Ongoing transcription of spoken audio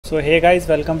So hey guys,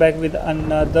 welcome back with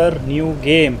another new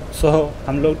game. सो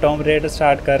हम लोग Tom red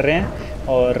start कर रहे हैं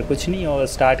और कुछ नहीं, और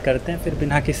स्टार्ट करते हैं फिर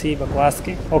बिना किसी बकवास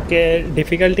के। ओके,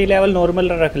 डिफ़िकल्टी लेवल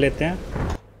नॉर्मल रख लेते हैं।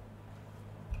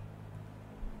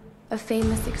 A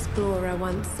famous explorer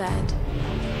once said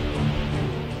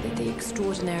that the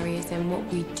extraordinary is in what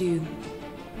we do,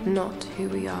 not who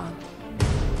we are.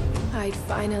 I'd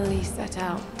finally set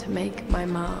out to make my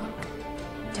mark,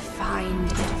 to find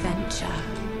adventure.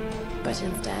 But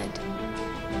instead,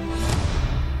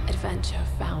 adventure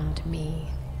found me.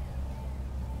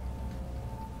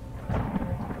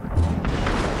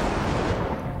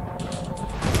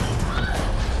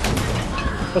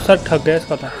 तो sir ठग गया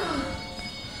इसका था।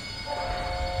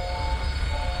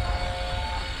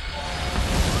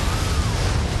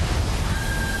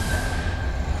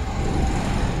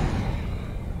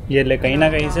 ये ले कहीं ना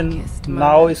कहीं से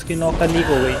नाव, इसकी नौका लीक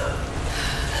हो गई।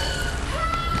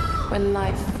 When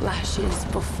life flashes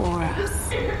before us,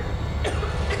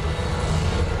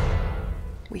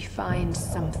 we find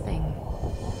something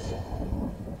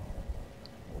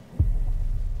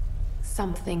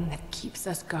that keeps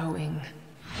us going.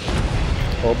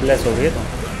 Hopeless हो गए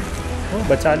तो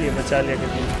बचा लिया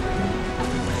किसी ने।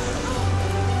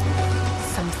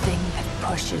 Something that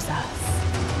pushes us.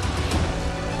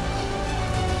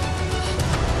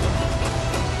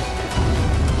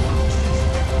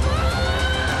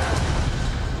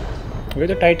 ये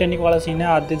तो टाइटैनिक वाला सीन है,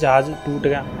 आधे जहाज टूट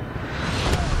गया।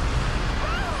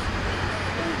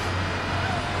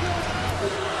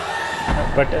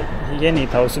 बट ये नहीं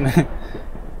था उसमें।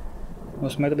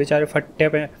 उसमें तो बेचारे फट्टे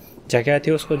पे जगह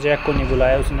थी, उसको जैक को नहीं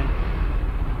बुलाया उसने।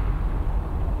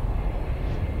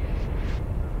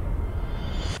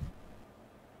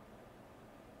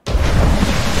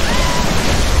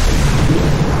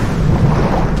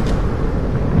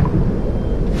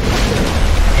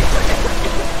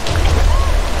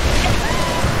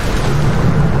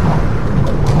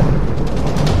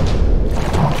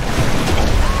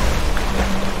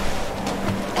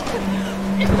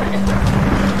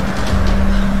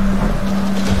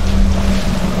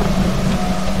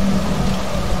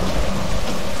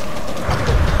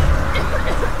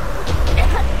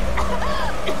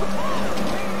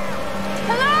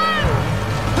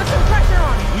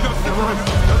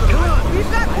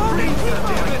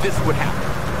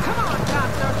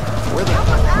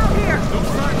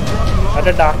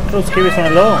 अरे डॉक्टर, उसकी भी सुन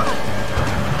लो।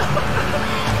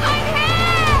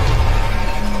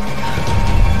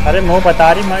 अरे मुँह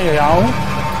बता रही, मैं यहाँ हूँ।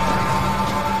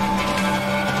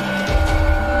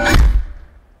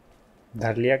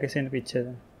 धर लिया किसी ने पीछे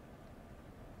से।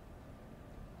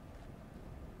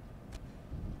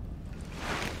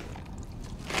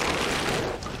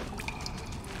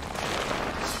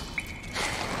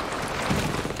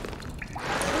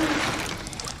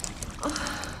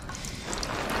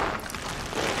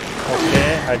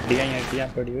 हड्डियाँ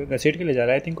पड़ी हुई, घसीट के ले जा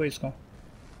रहा है आई थिंक कोई इसको।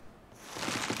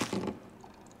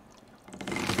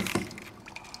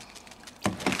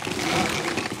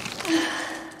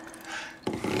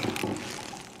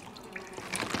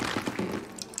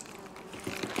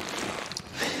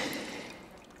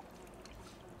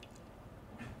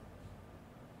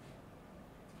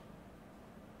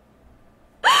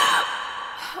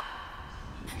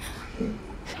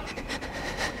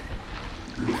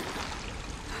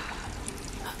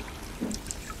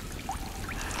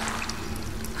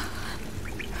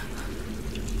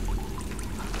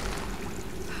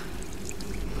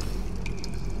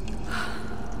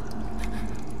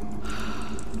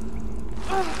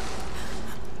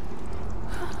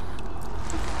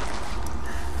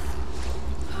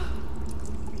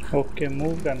 ओके,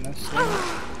 मूव करना से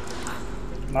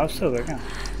माउस से होगा क्या?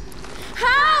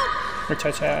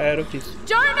 अच्छा एरो कीज।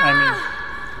 आई मीन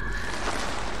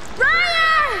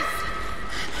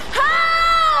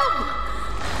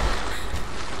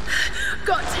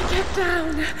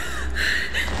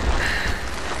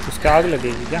उसके आग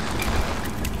लगेगी क्या?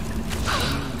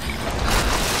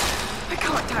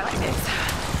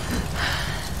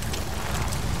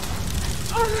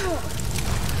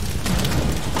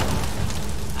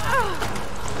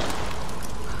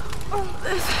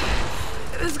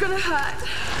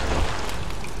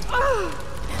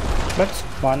 बस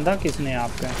बांधा किसने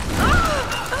आपका?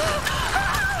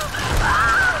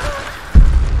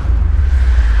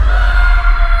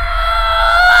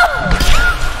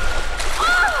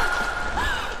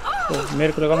 तो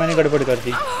मेरे को लगा मैंने गड़बड़ कर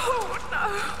दी।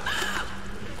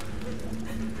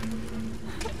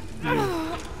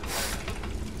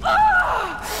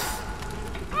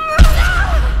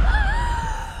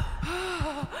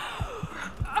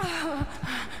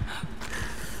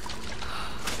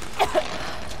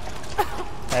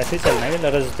 ऐसे ही चलना है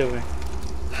लरजते हुए।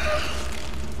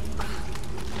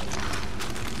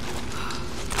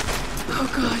 Oh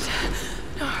God.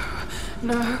 No,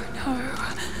 no, no.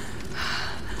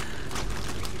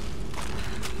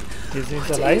 Is he What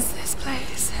alive? is this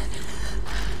place?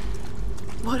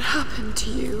 What happened to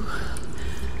you?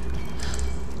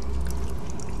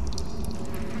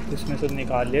 इसमें से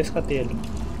निकाल लिया इसका तेल।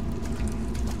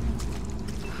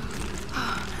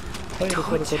 ओए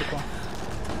रुको रुको रुको,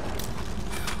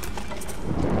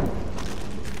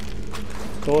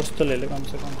 टॉर्च तो ले ले कम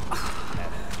से कम।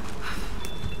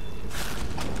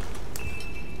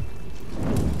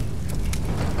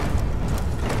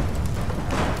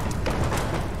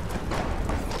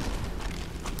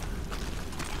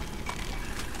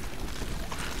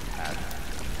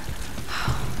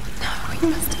 We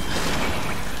must.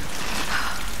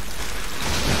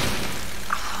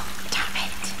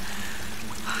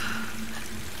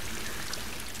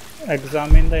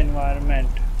 Examine the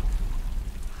environment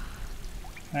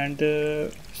and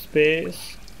space,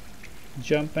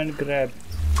 jump and grab।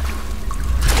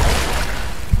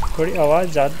 थोड़ी आवाज़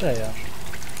ज़्यादा है यार,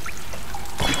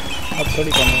 अब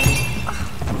थोड़ी कम होगी।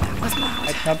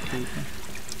 अच्छा अब ठीक है।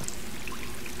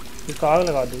 इसको आग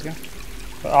लगा दूँ क्या?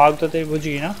 आग तो तेरी बुझ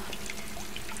गई ना?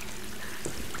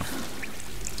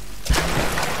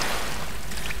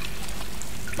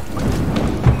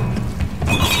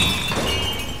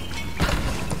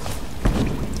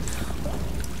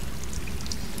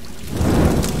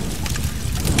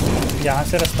 यहाँ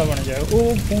से रास्ता बन जाएगा। ओ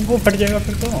वो फट जाएगा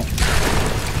फिर तो।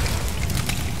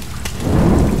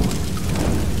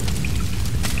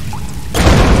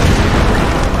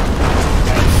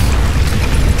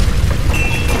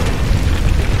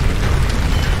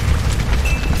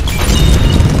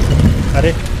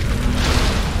 अरे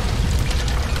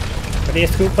अरे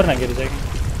इसके ऊपर ना गिर जाएगी।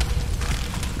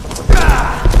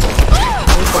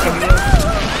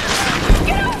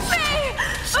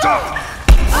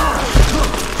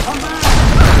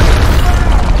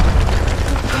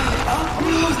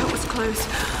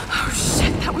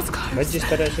 भाई जिस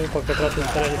तरह से वो पकड़ रहा था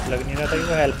उस तरह से लग नहीं रहा था कि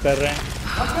वो हेल्प कर रहे हैं।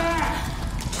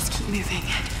 Just keep moving.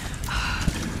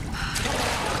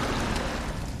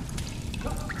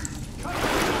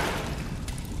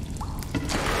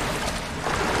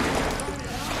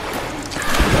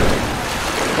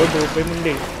 वो धूप पे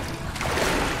मुंडी।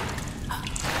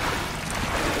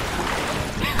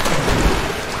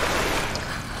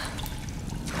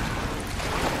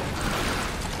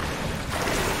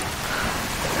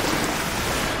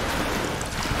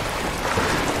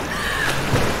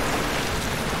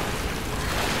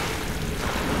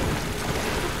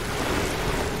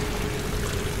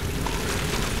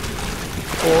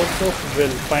 Force of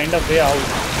will, find a way out।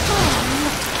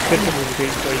 फिर से भूल गई,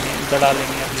 कोई नहीं, दड़ा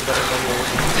लेंगे अपनी तरह का वो।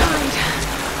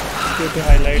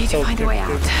 Highlights objective.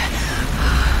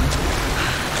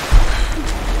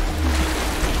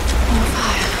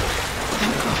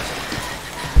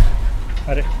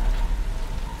 अरे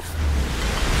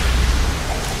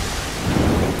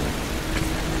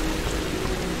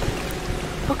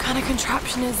What kind of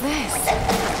contraption is this?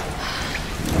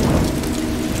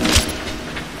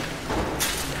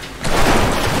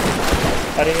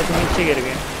 अरे ये तो नीचे गिर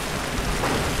गए।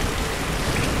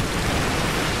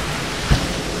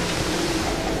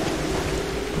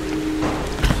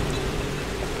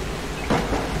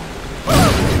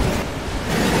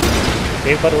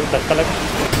 एक बार और धक्का लगा,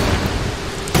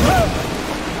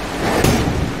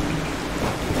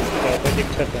 कोई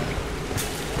दिक्कत है।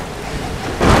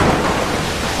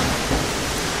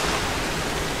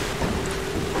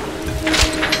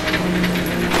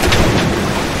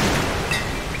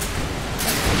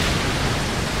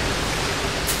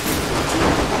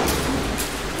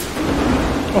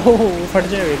 ओह फट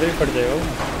जाएगा, इधर ही फट जाएगा वो।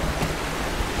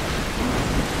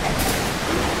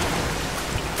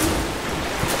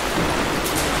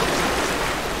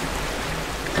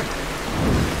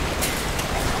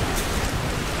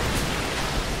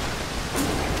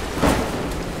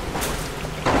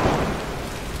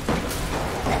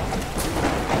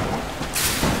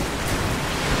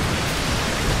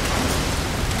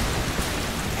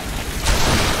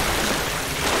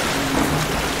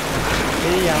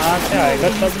 यहाँ से आएगा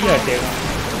तब ही हटेगा।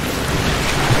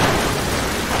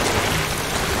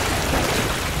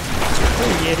 तो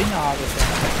ये रही ना आग से,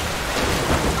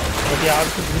 क्योंकि आग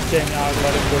से घुस जाएंगे, आग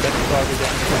वाले प्रोडक्ट को आगे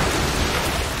जाएंगे।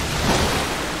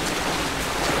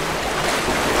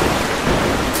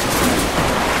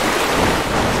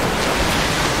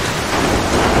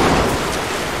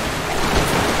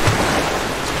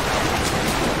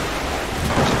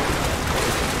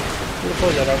 हो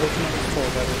जा रहा कुछ नहीं, हो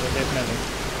जा रहा देखने दो।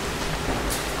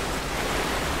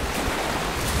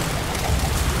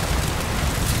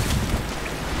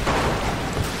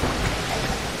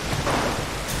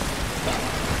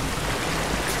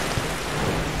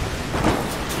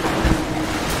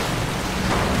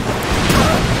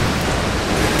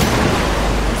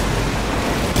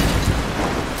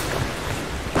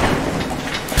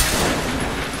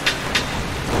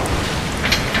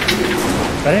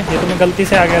 अरे ये तो मैं गलती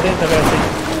से आ गया था तब ऐसे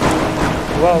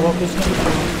हुआ कुछ नहीं।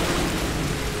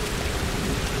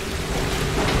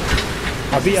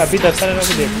 अभी धक्का लगा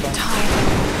के देखता हूँ।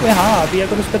 अरे हाँ अभी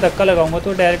अगर उस पर धक्का लगाऊंगा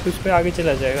तो डायरेक्ट उस पर आगे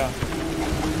चला जाएगा।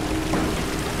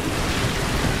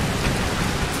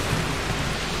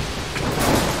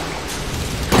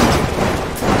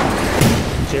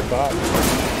 जे बात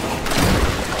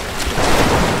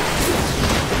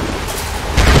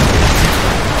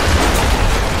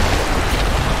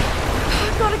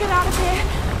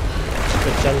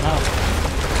तो चल हाँ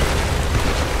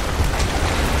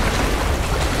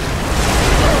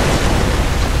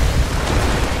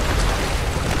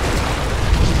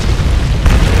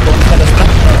कौन सा रास्ता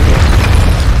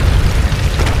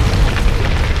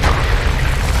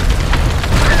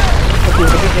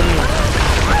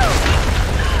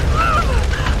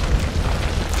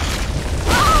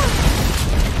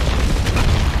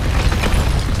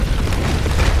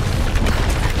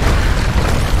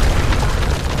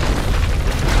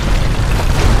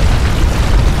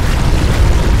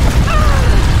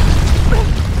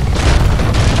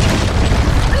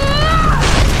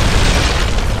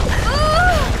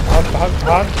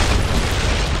भाग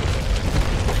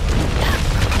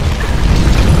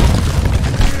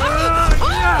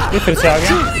ये फिर से आ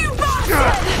गया।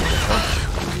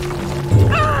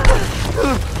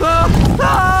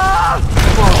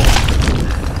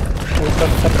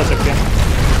 सब फंस गया।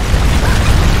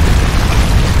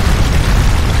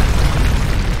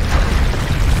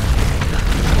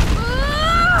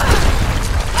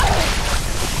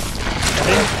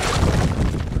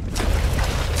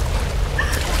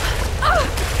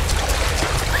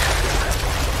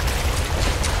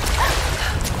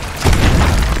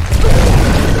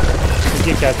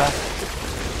 ये क्या था?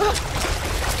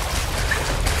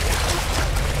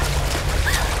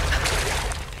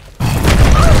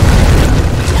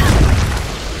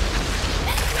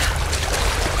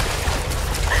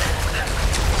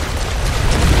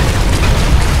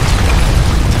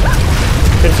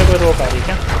 फिर से कोई रोक आ रही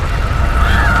क्या?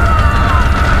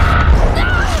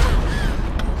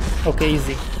 Okay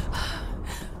easy.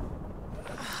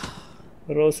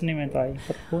 रोशनी में तो आई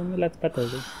पर खून में लथपथ हो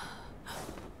गई।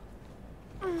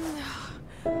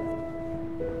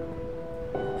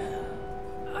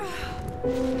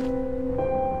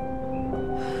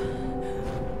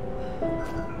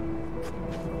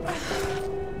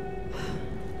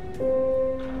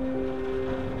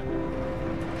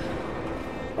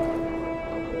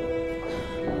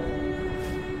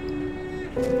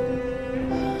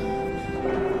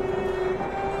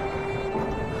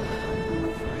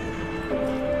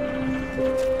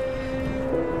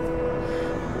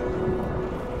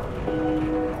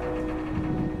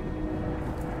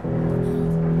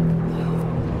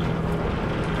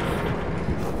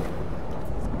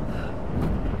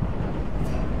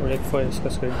 इसका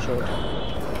स्क्रीनशॉट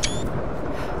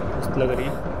मस्त लग रही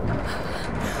है।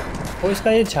 और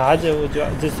इसका ये जहाज है वो जो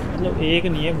जिस मतलब एक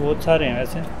नहीं है बहुत सारे हैं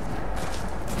वैसे।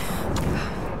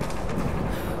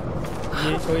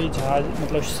 ये कोई जहाज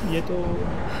मतलब ये तो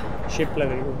शिप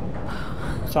लग रही हो।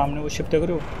 सामने वो शिप देख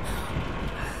रहे हो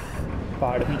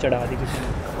पहाड़ में चढ़ा दी किसी ने।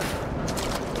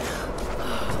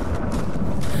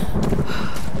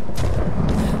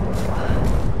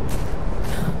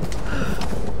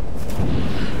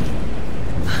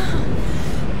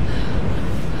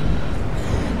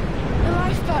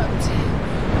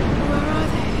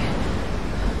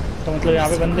 मतलब यहाँ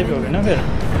पे बंदे भी हो गए ना फिर।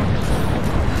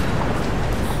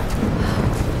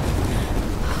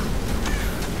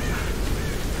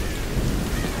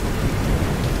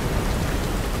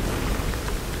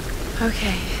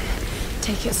 Okay,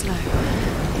 take it slow.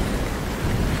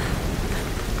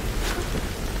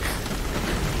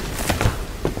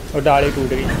 और डाली टूट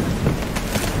गई।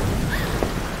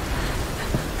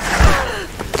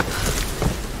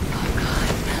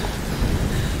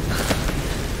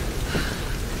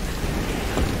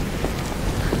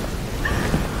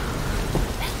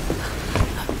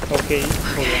 ओके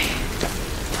हो गया।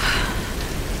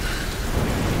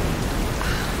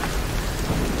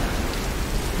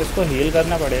 इसको हील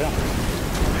करना पड़ेगा।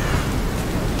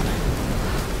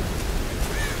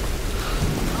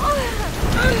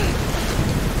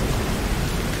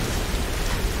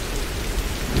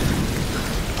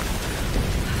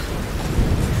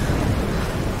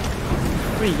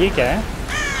 तो ये क्या है?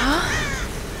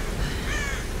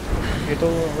 ये तो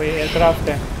वही एयरक्राफ्ट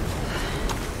है।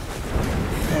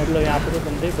 मतलब यहाँ पे तो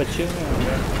बंदे बच्चे हुए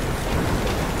होंगे।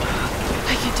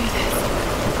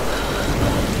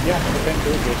 Yeah, you can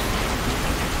do this.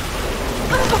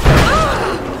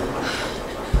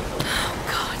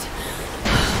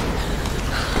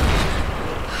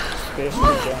 Paste हो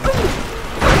जाऊंगा।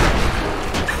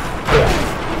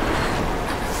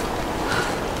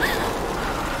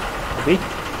 अभी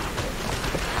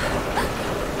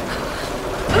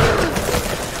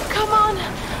Come on,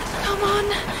 come on.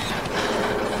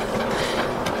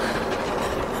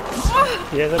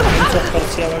 ये अगर 300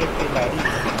 पर्चिया वाली खिलाड़ी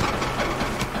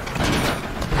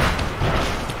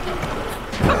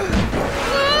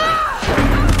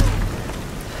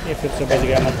ये फिर से बच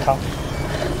गया मत था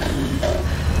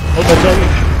वो बच जाएगी।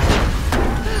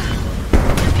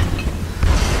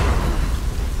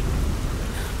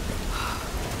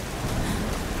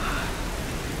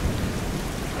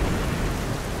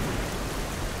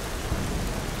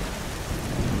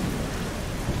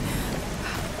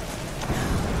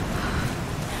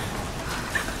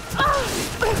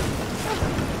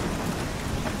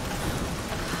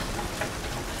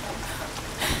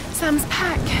 Sam's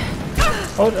pack.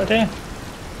 और अरे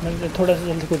मैंने थोड़ा सा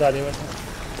जल्दी कूदा दिया वैसे।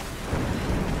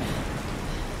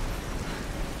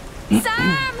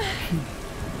 Sam!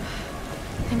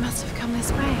 They must have come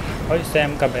this way. और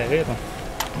सैम का बैग है तो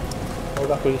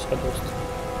होगा कोई उसका दोस्त।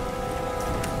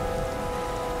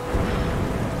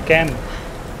 Cam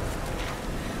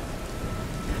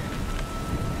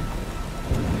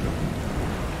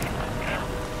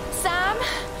Sam?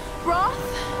 Roth?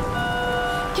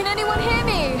 Can anyone hear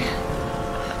me?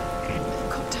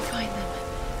 Got to find them.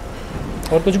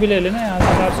 और कुछ भी ले लेना यहाँ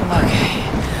से कार सामान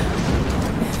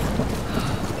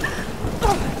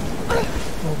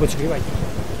वो कुछ भी भाई।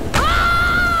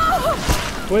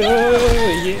 ओए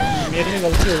ये मेरे से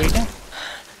गलती हो गई क्या?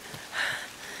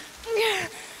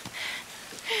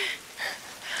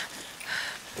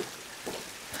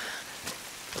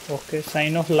 Okay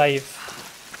sign of life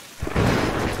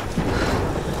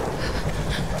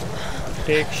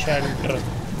take shelter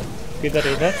किधर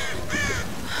इधर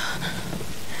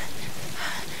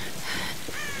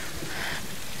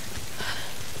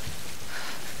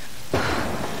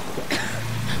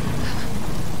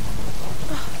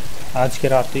आज के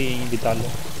रात ही यहीं बिता लो।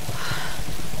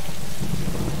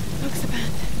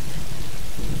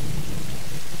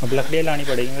 अब लकड़ियाँ लानी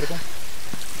पड़ेगी मेरे को।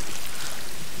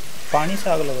 पानी से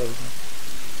आग लगा दो।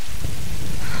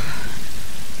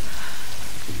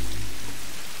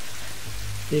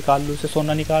 एक आलू से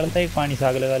सोना निकालता है एक पानी से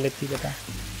आग लगा लेती बता।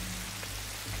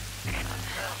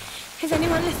 Is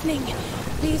anyone listening?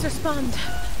 Please respond.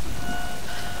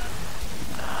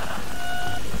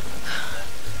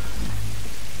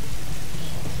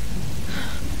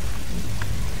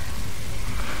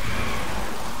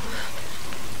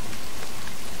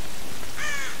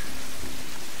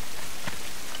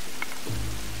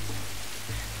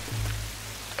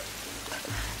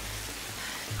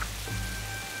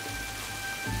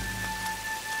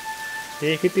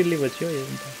 एक ही तिल्ली बची हो ये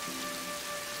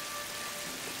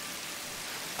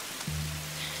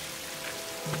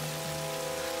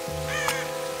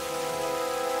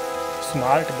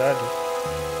smart girl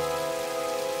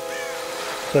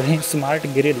sorry smart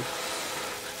grill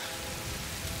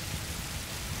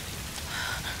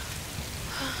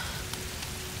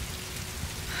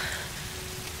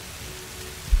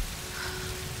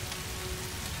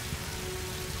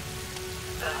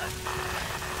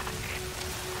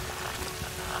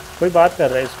कोई बात कर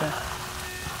रहा है इसमें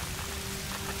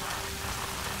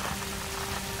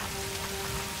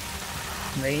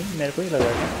नहीं मेरे को ही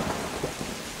लगा था।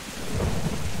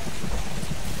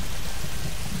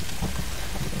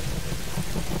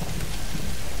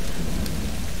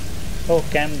 ओ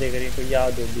कैम देख रही है कोई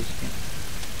याद होगी उसकी।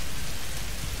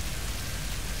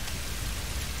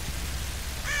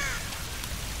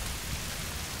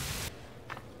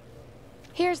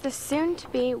 Here's the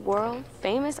soon-to-be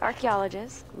world-famous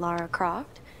archaeologist, Lara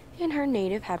Croft, in her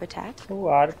native habitat. Oh,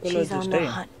 archaeologist. She's on the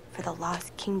hunt for the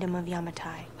lost kingdom of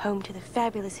Yamatai, home to the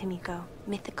fabulous Himiko,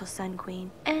 mythical Sun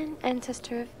Queen, and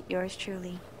ancestor of yours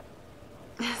truly.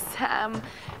 Sam,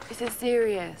 this is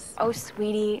serious. Oh,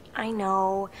 sweetie, I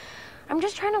know. I'm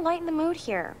just trying to lighten the mood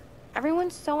here.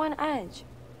 Everyone's so on edge.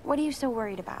 What are you so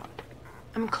worried about?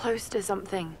 I'm close to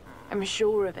something. I'm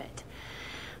sure of it.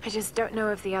 I just don't know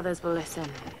if the others will listen.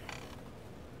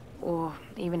 Or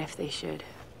even if they should.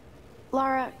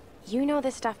 Lara, you know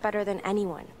this stuff better than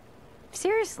anyone.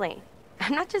 Seriously,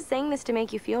 I'm not just saying this to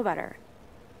make you feel better.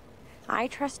 I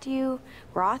trust you,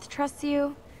 Roth trusts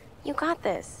you. You got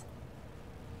this.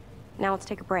 Now let's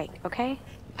take a break, okay?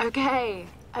 Okay,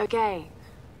 okay.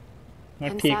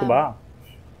 And ठीक Sam, बा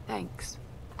thanks.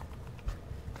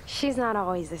 She's not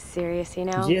always this serious, you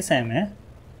know? ये Sam है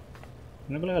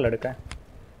मेरे को लगा लड़का है।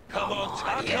 Come on,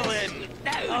 tackle him!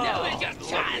 No, it's your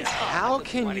chance! How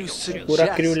can you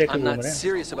पूरा crew suggest लेके I'm घूम not रहे हैं।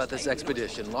 serious about this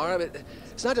expedition, Laura?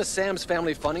 It's not just Sam's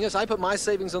family funding us. I put my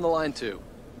savings on the line, too.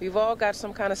 We've all got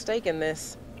some kind of stake in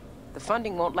this. The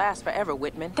funding won't last forever,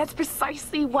 Whitman. That's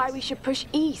precisely why we should push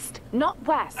east, not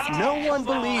west. No one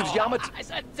believes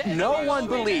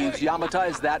Yamata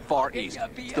is that far east.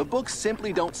 The books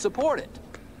simply don't support it.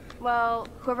 Well,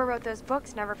 whoever wrote those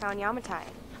books never found Yamatai.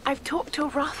 I've talked to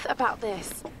Roth about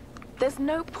this. There's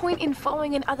no point in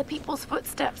following in other people's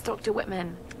footsteps, Dr.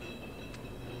 Whitman.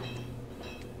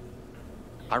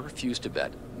 I refuse to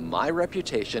bet my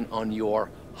reputation on your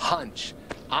hunch.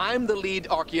 I'm the lead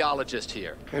archaeologist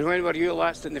here. And when were you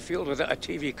last in the field without a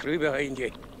TV crew behind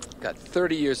you? Got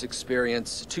 30 years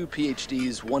experience, 2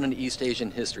 PhDs, 1 in East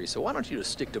Asian history. So why don't you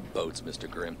just stick to boats, Mr.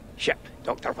 Grimm? Ship,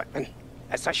 Dr. Whitman.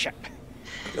 It's a ship.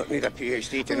 You don't need a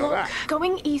PhD to know Look, that.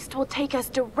 going east will take us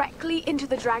directly into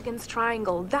the Dragon's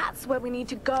Triangle. That's where we need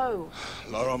to go.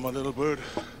 Laura, my little bird.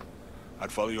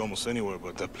 I'd follow you almost anywhere,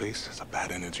 but that place has a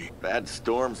bad energy. Bad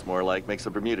storms, more like. Makes the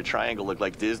Bermuda Triangle look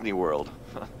like Disney World.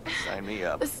 Sign me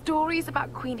up. The stories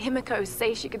about Queen Himiko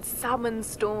say she could summon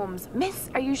storms.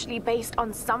 Myths are usually based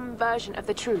on some version of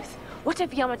the truth. What if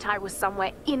Yamatai was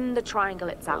somewhere in the triangle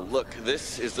itself? Look,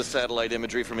 this is the satellite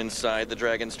imagery from inside the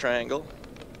Dragon's Triangle.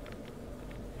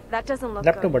 That doesn't look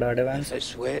laptop good. बड़ा advance है।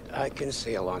 It's wet, I can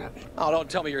sail on it. Oh, don't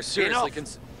tell me you're seriously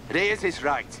Enough. Reyes is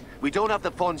right. We don't have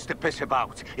the funds to piss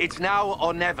about. It's now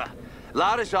or never.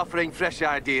 Lara's offering fresh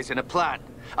ideas and a plan.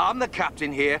 I'm the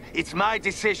captain here. It's my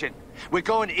decision. We're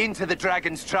going into the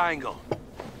Dragon's Triangle.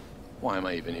 Why am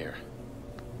I even here?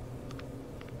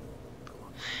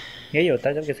 यही होता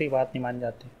है जब किसी की बात नहीं मान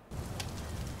जाती।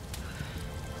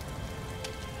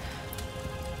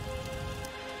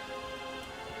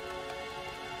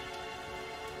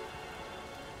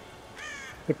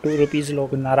 तो 2 रुपीज़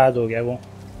लोग नाराज हो गया वो।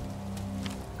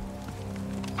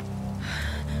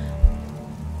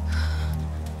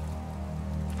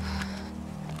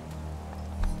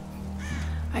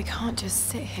 I can't just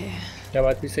sit here. क्या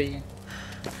बात भी सही है।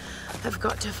 I've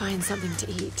got to find something to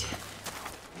eat.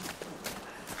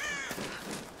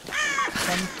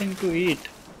 Something to eat.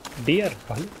 Deer,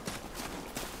 भाई।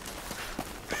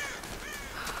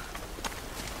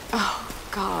 Oh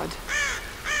God.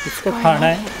 इसको खाना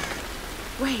है।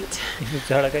 Wait. इस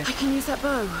झाड़ का। I can use that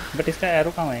bow. But इसका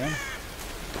एरो कहाँ आएगा?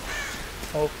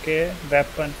 Okay,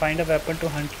 weapon, find a weapon to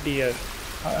Hunt dear.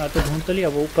 तो ढूंढ तो लिया,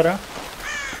 वो ऊपर आ।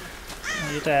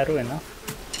 ये तो एरो है ना,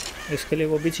 इसके लिए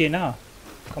वो भी चाहिए ना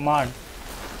कमांड।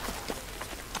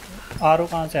 आरो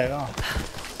कहाँ से आएगा?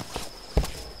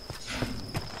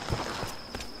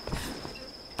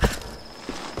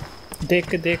 देख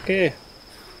के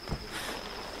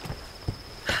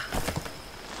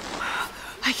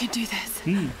I can do this.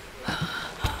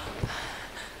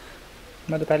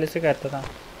 मैं तो पहले से कहता था।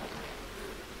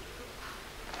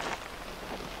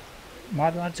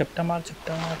 मार चपटा मार।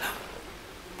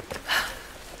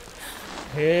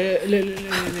 हे ले।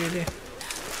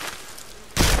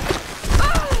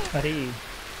 अरे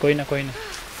कोई ना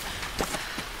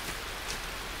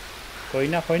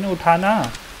उठाना।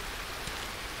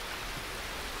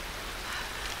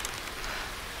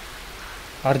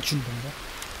 अर्जुन बंदा।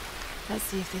 Let's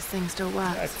see if this thing still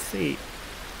works. Let's see.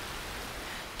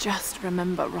 Just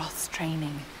remember Roth's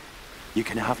training. You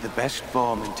can have the best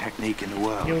form and technique in the ये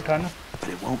world, उठाना। but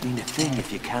it won't mean a thing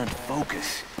if you can't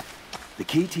focus. The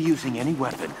key to using any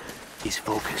weapon is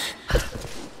focus.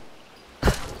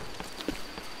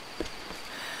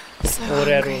 So Or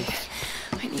hungry. arrows.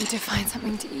 I need to find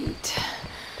something to eat.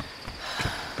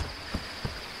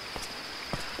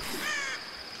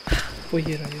 वो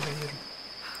ये रहा।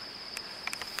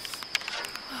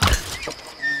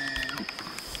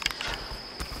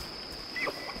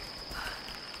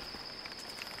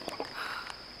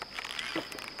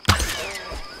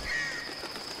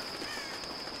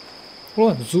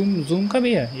 वो zoom का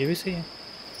भी है, ये भी सही है।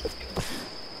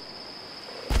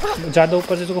 ज़्यादा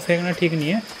ऊपर से इसको फेंकना ठीक नहीं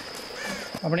है।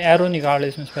 अपने एरो निकाल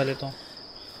इसमें से पहले तो।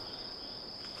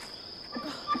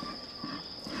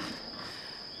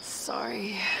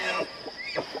 Sorry.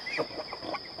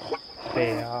 अरे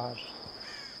यार,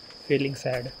 feeling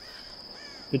sad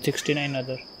with 69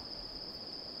 other.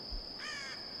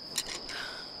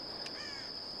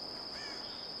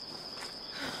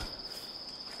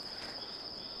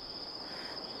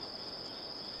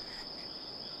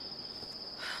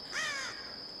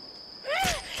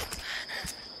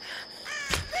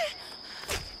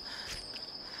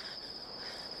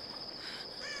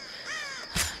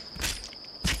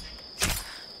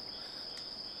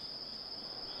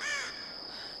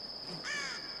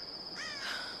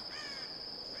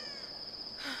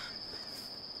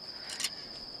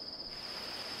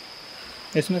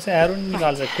 इसमें से एरो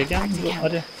निकाल सकते क्या हम?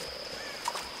 अरे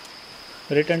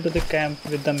return to the camp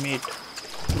with the meat.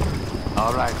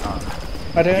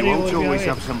 अरे You won't always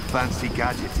have some fancy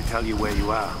gadget to tell you where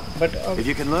you are. But if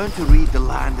you can learn to read the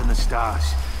land and the stars,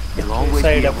 you'll always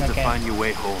be able to find your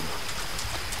way home.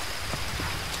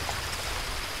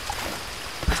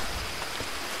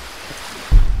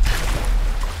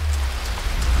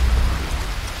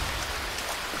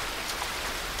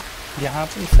 यहाँ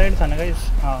पे इस side था ना guys?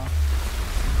 हाँ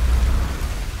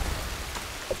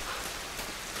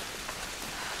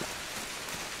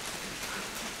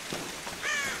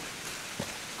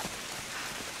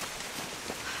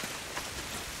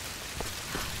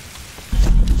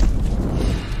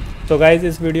तो guys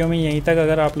इस video में यहीं तक।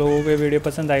 अगर आप लोगों को ये वीडियो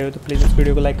पसंद आई हो तो प्लीज़ इस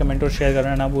वीडियो को लाइक कमेंट और शेयर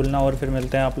करना ना भूलना। और फिर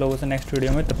मिलते हैं आप लोगों से नेक्स्ट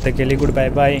वीडियो में। तब तक के लिए गुड बाय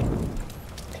बाय।